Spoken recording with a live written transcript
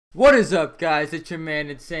What is up, guys? It's your man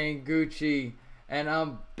Insane Gucci, and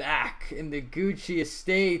I'm back in the Gucci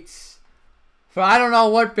Estates for I don't know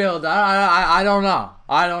what build. I don't know.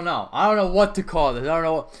 I don't know what to call this. I don't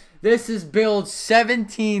know. This is build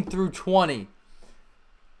 17 through 20.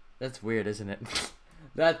 That's weird, isn't it?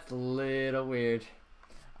 That's a little weird.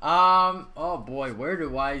 Oh boy, where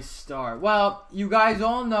do I start? Well, you guys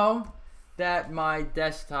all know that my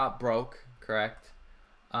desktop broke, correct?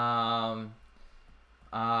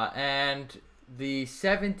 And the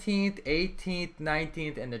 17th, 18th,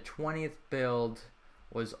 19th, and the 20th build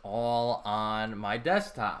was all on my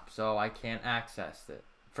desktop, so I can't access it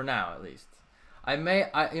for now, at least. I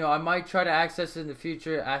might try to access it in the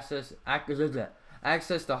future. Access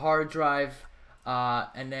the hard drive,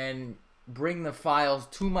 and then bring the files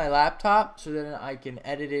to my laptop so that I can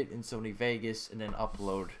edit it in Sony Vegas and then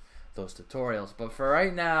upload those tutorials. But for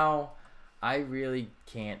right now, I really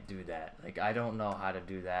can't do that. Like, I don't know how to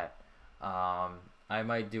do that. I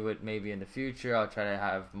might do it maybe in the future. I'll try to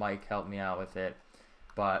have Mike help me out with it.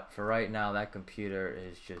 But for right now, that computer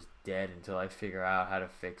is just dead until I figure out how to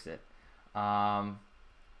fix it. But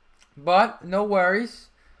no worries.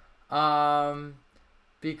 Because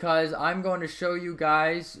I'm going to show you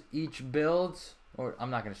guys each build, or I'm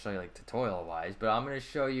not going to show you like tutorial wise, but I'm going to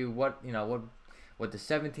show you what the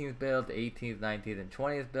 17th build, the 18th, 19th, and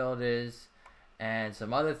 20th build is, and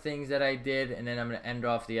some other things that I did, and then I'm going to end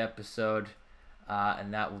off the episode,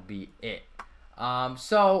 and that will be it.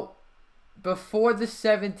 So, before the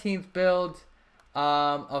 17th build,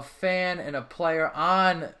 a fan and a player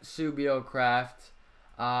on Subiocraft,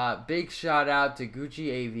 big shout out to Gucci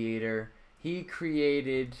Aviator. He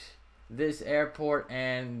created this airport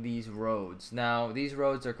and these roads. Now, these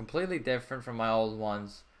roads are completely different from my old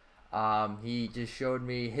ones. He just showed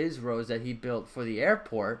me his roads that he built for the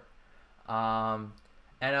airport. And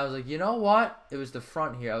I was like, you know what? It was the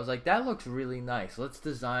front here. I was like, that looks really nice. Let's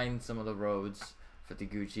design some of the roads for the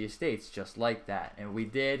Gucci Estates just like that. And we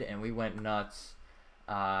did, and we went nuts.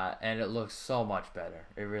 And it looks so much better.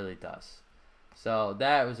 It really does. So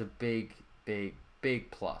that was a big, big, big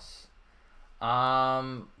plus.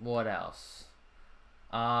 What else?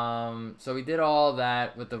 So we did all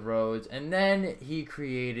that with the roads, and then he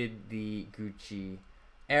created the Gucci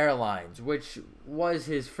Airlines, which was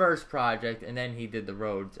his first project, and then he did the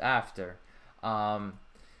roads after.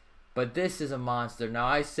 But this is a monster. Now,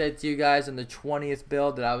 I said to you guys on the 20th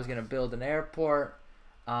build that I was going to build an airport,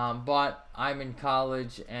 but I'm in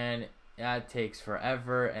college, and that takes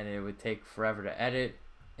forever, and it would take forever to edit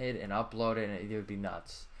it and upload it, and it would be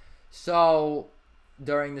nuts. So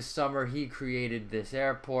during the summer, he created this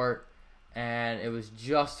airport, and it was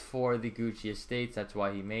just for the Gucci Estates. That's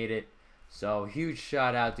why he made it. So huge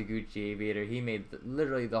shout out to Gucci Aviator. He made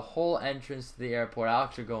literally the whole entrance to the airport. I'll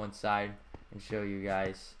actually go inside and show you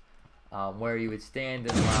guys where you would stand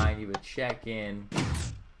in line. You would check in,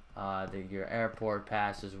 your airport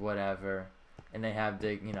passes, whatever, and they have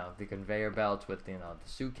the the conveyor belts with the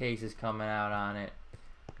suitcases coming out on it.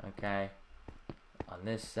 Okay. On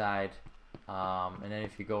this side, and then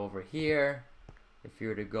if you go over here, if you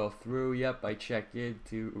were to go through, yep, I checked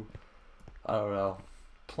into, I don't know,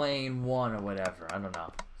 plane 1 or whatever, I don't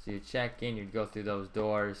know. So you check in, you'd go through those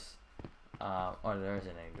doors, or there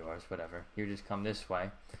isn't any doors, whatever. You just come this way.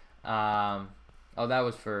 Oh,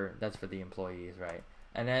 that's for the employees, right?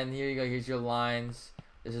 And then here you go. Here's your lines.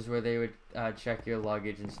 This is where they would check your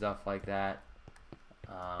luggage and stuff like that.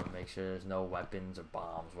 Make sure there's no weapons or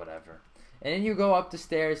bombs, whatever. And then you go up the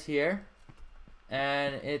stairs here,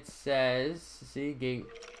 and it says, see, gate,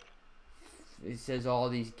 it says all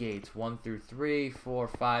these gates, 1 through 3, 4,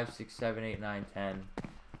 5, 6, 7, 8, 9, 10.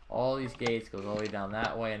 All these gates goes all the way down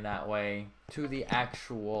that way and that way to the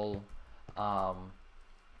actual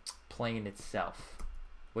plane itself,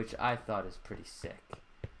 which I thought is pretty sick.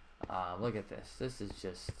 Look at this. This is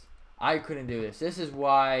just, I couldn't do this. This is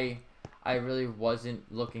why I really wasn't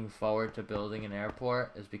looking forward to building an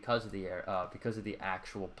airport, is because of the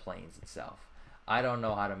actual planes itself. I don't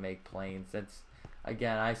know how to make planes. That's,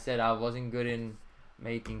 again, I said I wasn't good in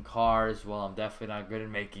making cars. Well, I'm definitely not good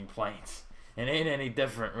in making planes. It ain't any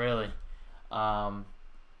different, really. How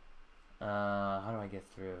do I get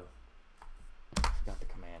through? I forgot the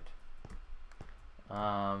command.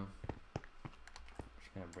 I'm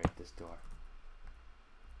just gonna break this door.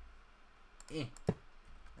 There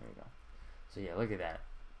we go. So yeah, look at that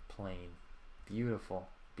plane. Beautiful,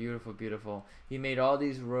 beautiful, beautiful. He made all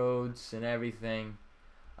these roads and everything,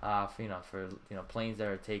 for planes that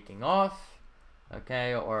are taking off,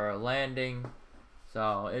 okay, or landing.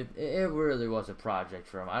 So it really was a project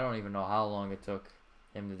for him. I don't even know how long it took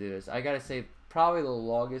him to do this. I gotta say, probably the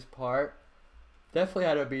longest part Definitely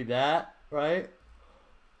had to be that, right?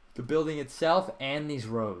 The building itself and these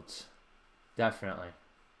roads. Definitely.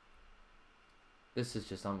 This is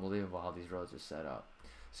just unbelievable how these roads are set up.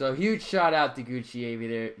 So huge shout out to Gucci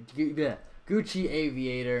Aviator. Gucci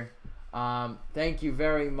Aviator. Thank you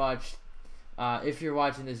very much. If you're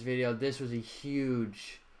watching this video, this was a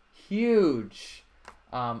huge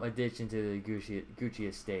addition to the Gucci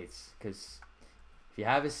Estates. Because if you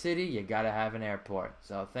have a city, you gotta have an airport.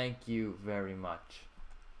 So thank you very much.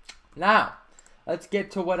 Now, let's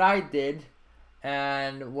get to what I did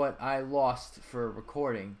and what I lost for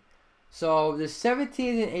recording. So the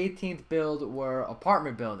 17th and 18th build were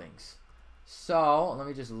apartment buildings. So let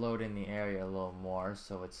me just load in the area a little more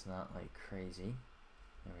so it's not like crazy.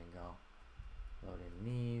 There we go. Load in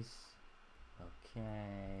these.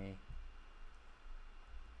 Okay.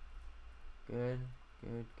 Good.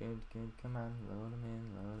 Come on, load them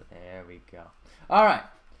in. There we go. All right.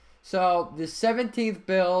 So the 17th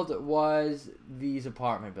build was these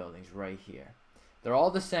apartment buildings right here. They're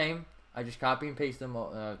all the same. I just copy and paste them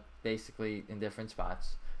basically in different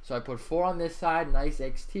spots. So I put 4 on this side, nice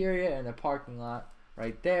exterior, and a parking lot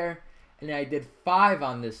right there. And then I did 5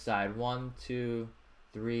 on this side. 1, 2,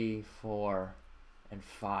 3, 4, and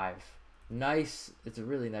 5. Nice. It's a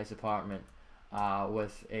really nice apartment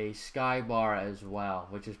with a sky bar as well,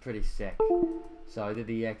 which is pretty sick. So I did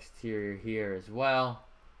the exterior here as well.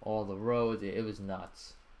 All the roads, it was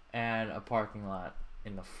nuts. And a parking lot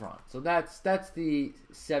in the front. So that's the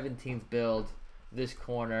 17th build, this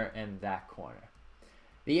corner and that corner.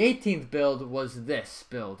 The 18th build was this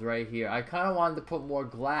build right here. I kind of wanted to put more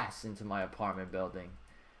glass into my apartment building,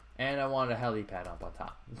 and I wanted a helipad up on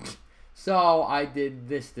top. So I did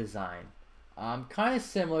this design. Kind of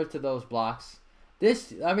similar to those blocks.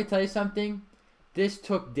 This, let me tell you something. This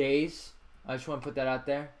took days. I just want to put that out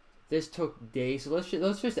there. This took days. So let's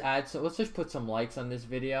just put some likes on this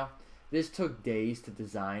video. This took days to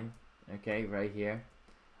design. Okay, right here.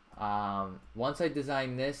 Once I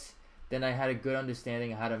designed this, then I had a good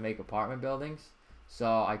understanding of how to make apartment buildings. So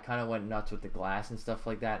I kind of went nuts with the glass and stuff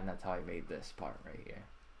like that, and that's how I made this part right here.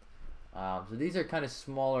 So these are kind of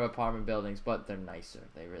smaller apartment buildings, but they're nicer.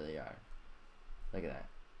 They really are. Look at that.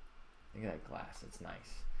 Look at that glass. It's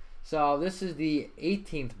nice. So this is the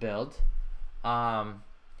 18th build.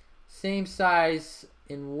 Same size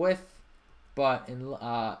in width, but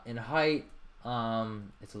in height,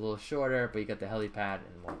 it's a little shorter, but you got the helipad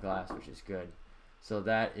and more glass, which is good. So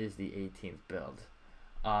that is the 18th build.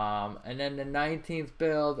 And then the 19th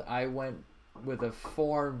build, I went with a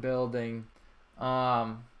foreign building.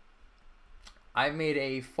 I made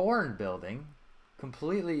a foreign building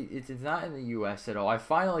completely. It's not in the US at all. I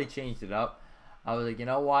finally changed it up. I was like, you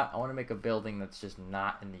know what? I want to make a building that's just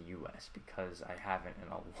not in the US because I haven't in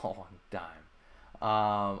a long time.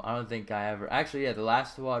 I don't think I ever. Actually, yeah, the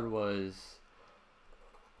last one was.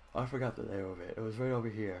 I forgot the name of it. It was right over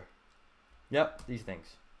here. Yep, these things.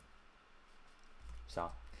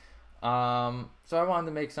 So I wanted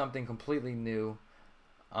to make something completely new.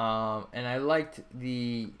 And I liked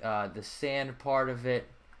the sand part of it.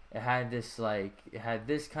 It had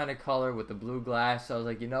this kind of color with the blue glass. So I was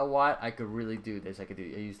like, you know what? I could really do this. I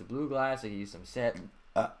use the blue glass. I could use some sand.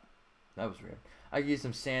 That was weird. I could use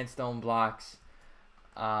some sandstone blocks,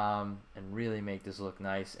 and really make this look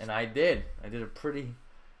nice. And I did. I did a pretty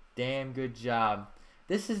damn good job.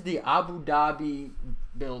 This is the Abu Dhabi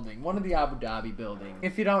building. One of the Abu Dhabi buildings.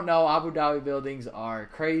 If you don't know, Abu Dhabi buildings are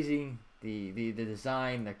crazy. The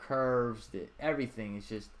design, the curves, everything is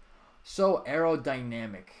just so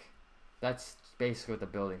aerodynamic. That's basically what the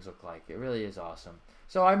buildings look like. It really is awesome.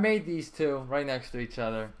 So I made these two right next to each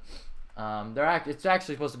other. It's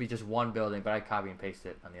actually supposed to be just one building, but I copy and paste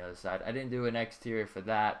it on the other side. I didn't do an exterior for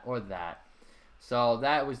that or that. So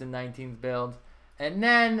that was the 19th build. And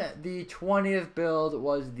then the 20th build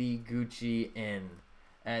was the Gucci Inn.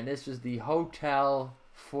 And this was the hotel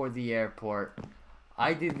for the airport.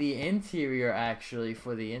 I did the interior actually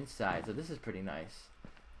for the inside. So this is pretty nice.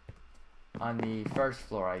 On the first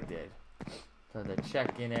floor I did. So the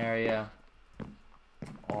check-in area.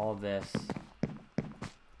 All this.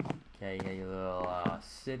 Okay, you got your little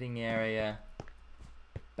sitting area.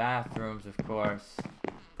 Bathrooms, of course.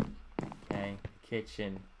 Okay,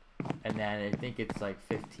 kitchen. And then I think it's like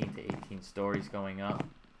 15 to 18 stories going up.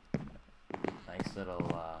 Nice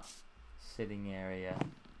little sitting area.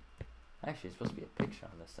 Actually, it's supposed to be a picture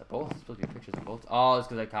on this stuff. Both. It's supposed to be pictures of both. Oh, it's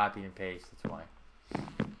because I copied and pasted. That's why.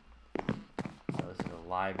 So this is a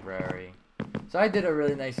library. So I did a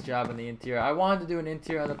really nice job on the interior. I wanted to do an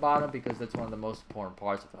interior on the bottom because that's one of the most important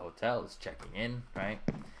parts of the hotel is checking in, right?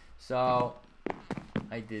 So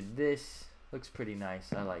I did this. Looks pretty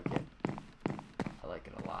nice. I like it.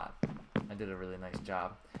 did a really nice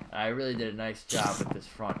job. And I really did a nice job with this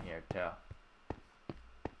front here too.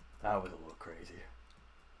 That was a little crazy.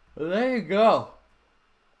 Well, there you go.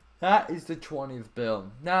 That is the 20th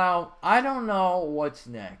build. Now, I don't know what's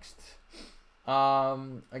next.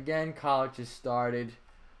 Again, college has started,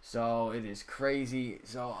 so it is crazy.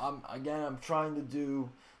 So I'm trying to do.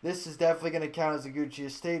 This is definitely gonna count as a Gucci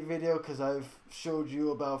Estate video because I've showed you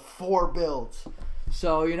about 4 builds.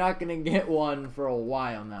 So you're not gonna get one for a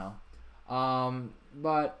while now.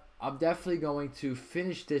 But I'm definitely going to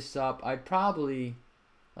finish this up. I'd probably,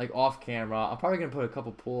 like off camera, I'm probably gonna put a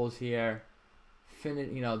couple pools here.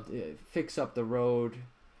 Fix up the road.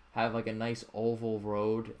 Have like a nice oval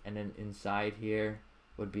road, and then inside here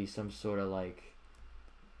would be some sort of like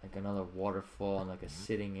another waterfall and like a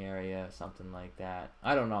sitting area, something like that.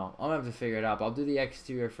 I don't know. I'm gonna have to figure it out. But I'll do the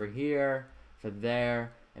exterior for here, for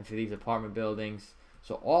there, and for these apartment buildings.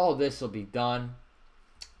 So all this will be done,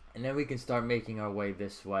 and then we can start making our way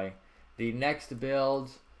this way. The next build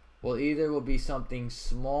will be something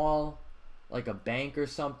small, like a bank or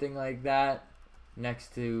something like that,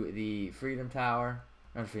 next to the Freedom Tower.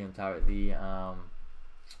 Not Freedom Tower, the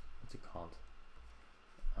what's it called?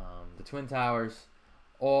 The Twin Towers.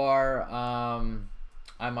 Or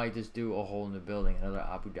I might just do a whole new building, another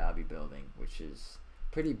Abu Dhabi building, which is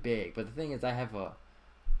pretty big. But the thing is, I have a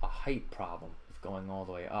height problem with going all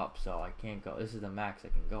the way up, so I can't go. This is the max I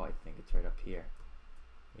can go. I think it's right up here.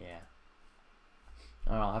 Yeah.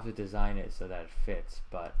 I don't know, I'll have to design it so that it fits,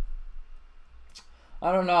 but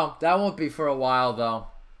I don't know. That won't be for a while though.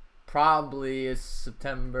 Probably is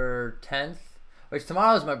September 10th, which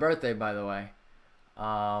tomorrow is my birthday, by the way.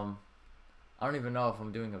 I don't even know if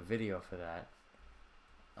I'm doing a video for that.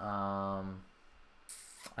 I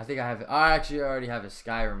think I actually already have a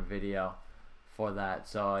Skyrim video for that.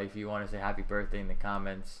 So if you want to say happy birthday in the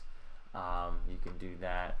comments, you can do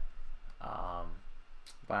that.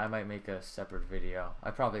 But I might make a separate video.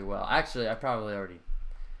 I probably will. Actually, I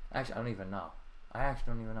don't even know. I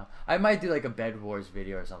actually don't even know. I might do like a Bed Wars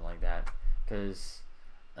video or something like that. Cause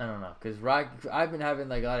I don't know. Cause I've been having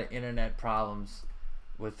like a lot of internet problems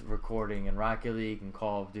with recording and Rocket League and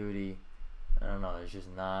Call of Duty. I don't know. It's just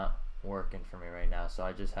not working for me right now. So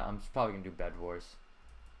I'm just probably gonna do Bed Wars.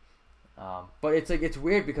 But it's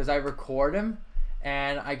weird because I record them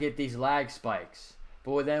and I get these lag spikes.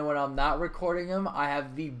 But then when I'm not recording them, I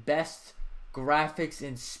have the best graphics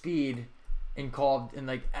and speed in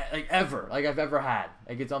like ever, like I've ever had.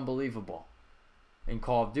 Like it's unbelievable. In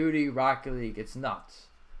Call of Duty, Rocket League, it's nuts.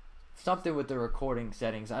 Something with the recording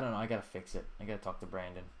settings, I don't know. I gotta fix it. I gotta talk to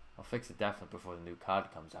Brandon. I'll fix it definitely before the new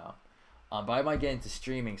COD comes out. But I might get into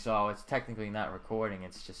streaming, so it's technically not recording.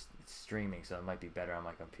 It's streaming, so it might be better on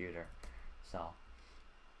my computer. So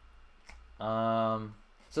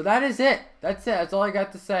that is it. That's it. That's all I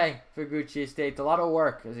got to say for Gucci Estates. A lot of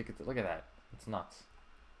work, as you can look at that. It's nuts.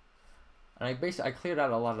 And I cleared out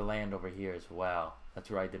a lot of land over here as well. That's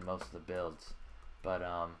where I did most of the builds. But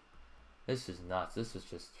this is nuts. This is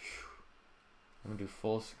just. Whew. I'm gonna do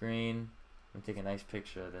full screen. I'm gonna take a nice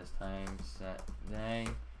picture of this time set day.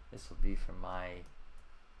 This will be for my.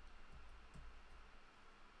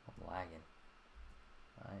 I'm lagging.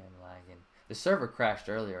 I am lagging. The server crashed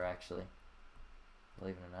earlier, actually.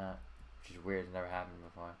 Believe it or not, which is weird. It's never happened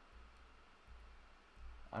before.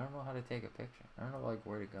 I don't know how to take a picture. I don't know like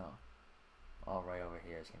where to go. Oh, right over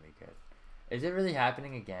here is gonna be good. Is it really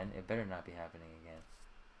happening again? It better not be happening again.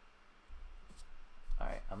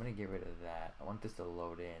 Alright, I'm gonna get rid of that. I want this to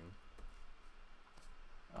load in.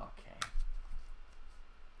 Okay.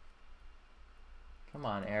 Come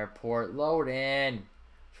on, airport. Load in.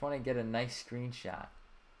 Just want to get a nice screenshot.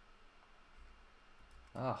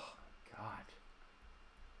 Oh, God.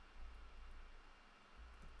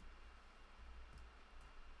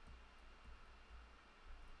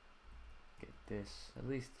 This at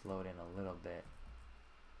least load in a little bit,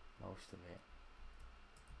 most of it.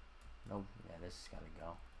 Nope. Yeah, this has got to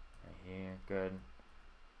go right here. Good.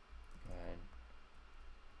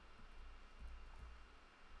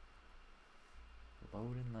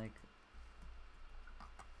 Loading like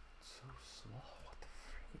so slow. What the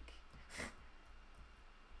freak?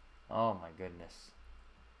 Oh my goodness.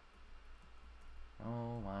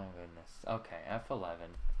 Oh my goodness. Okay,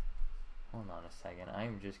 F11. Hold on a second.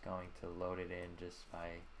 I'm just going to load it in just by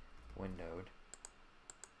windowed.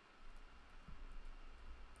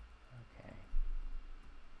 Okay.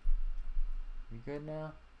 You good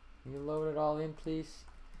now? You load it all in, please?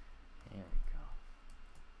 There we go.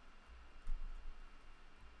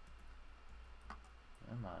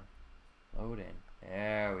 Come on. Load in.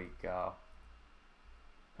 There we go.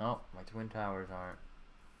 Oh, my twin towers aren't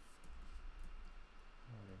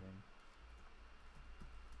loaded in.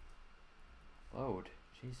 load.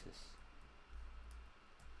 Jesus.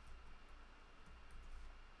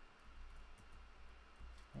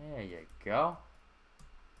 There you go.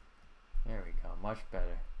 There we go. Much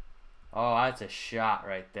better. Oh, that's a shot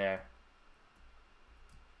right there.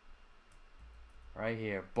 Right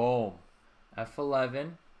here. Boom.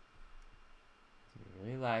 F11.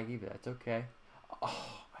 Really laggy, but that's okay.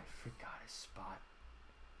 Oh, I forgot his spot.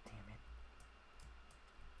 Damn it.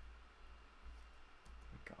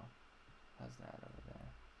 There we go. How's that over there?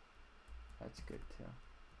 That's good too.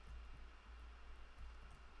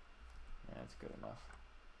 Yeah, that's good enough.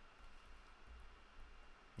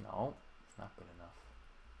 No, it's not good enough.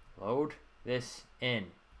 Load this in.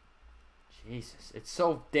 Jesus, it's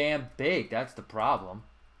so damn big. That's the problem.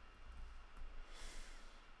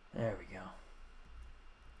 There we go.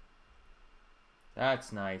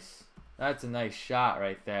 That's nice. That's a nice shot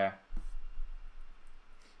right there.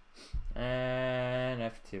 And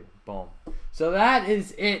F2. Boom. So that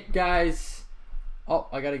is it, guys. Oh,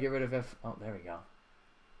 I got to get rid of F. Oh, there we go.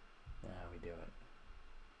 Now we do it.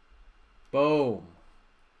 Boom.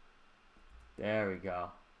 There we go.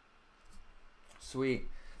 Sweet.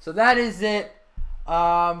 So that is it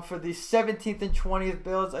for the 17th and 20th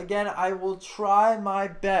builds. Again, I will try my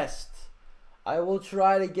best. I will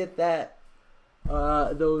try to get that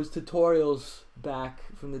those tutorials back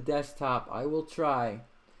from the desktop. I will try,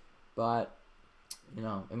 but you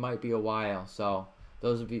know it might be a while. So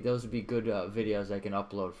those would be good videos I can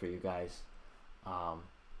upload for you guys to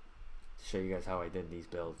show you guys how I did these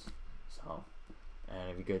builds. So. And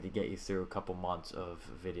it'd be good to get you through a couple months of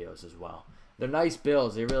videos as well. They're nice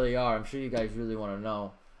builds, they really are. I'm sure you guys really want to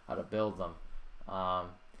know how to build them.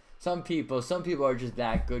 Some people are just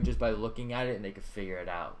that good just by looking at it and they can figure it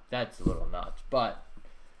out. That's a little nuts, but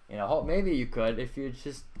you know, maybe you could if you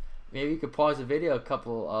just maybe you could pause the video a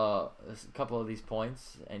couple of these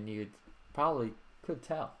points and you probably could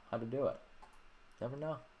tell how to do it. Never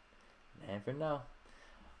know. Never know.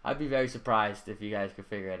 I'd be very surprised if you guys could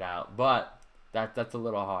figure it out, but that's a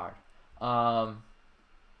little hard.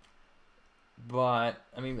 But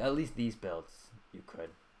I mean, at least these builds you could.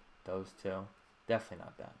 Those two, definitely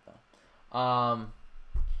not bad though.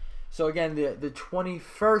 So again, the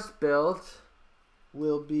 21st build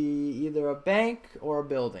will be either a bank or a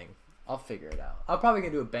building. I'll figure it out. I'm probably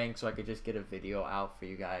gonna do a bank so I could just get a video out for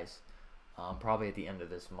you guys. Probably at the end of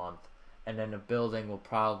this month, and then the building will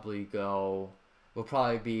probably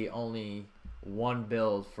be only one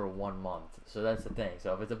build for 1 month. So that's the thing.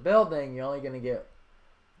 So if it's a building, you're only gonna get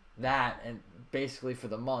that and basically for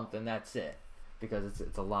the month, and that's it, because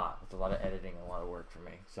it's a lot. It's a lot of editing and a lot of work for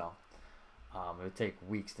me. So it would take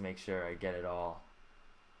weeks to make sure I get it all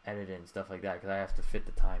edited and stuff like that, because I have to fit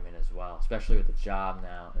the time in as well, especially with the job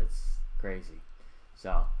now. It's crazy.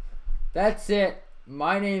 So that's it.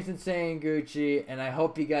 My name's Insane Gucci, and I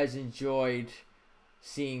hope you guys enjoyed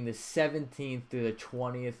seeing the 17th through the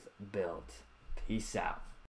 20th build. Peace out.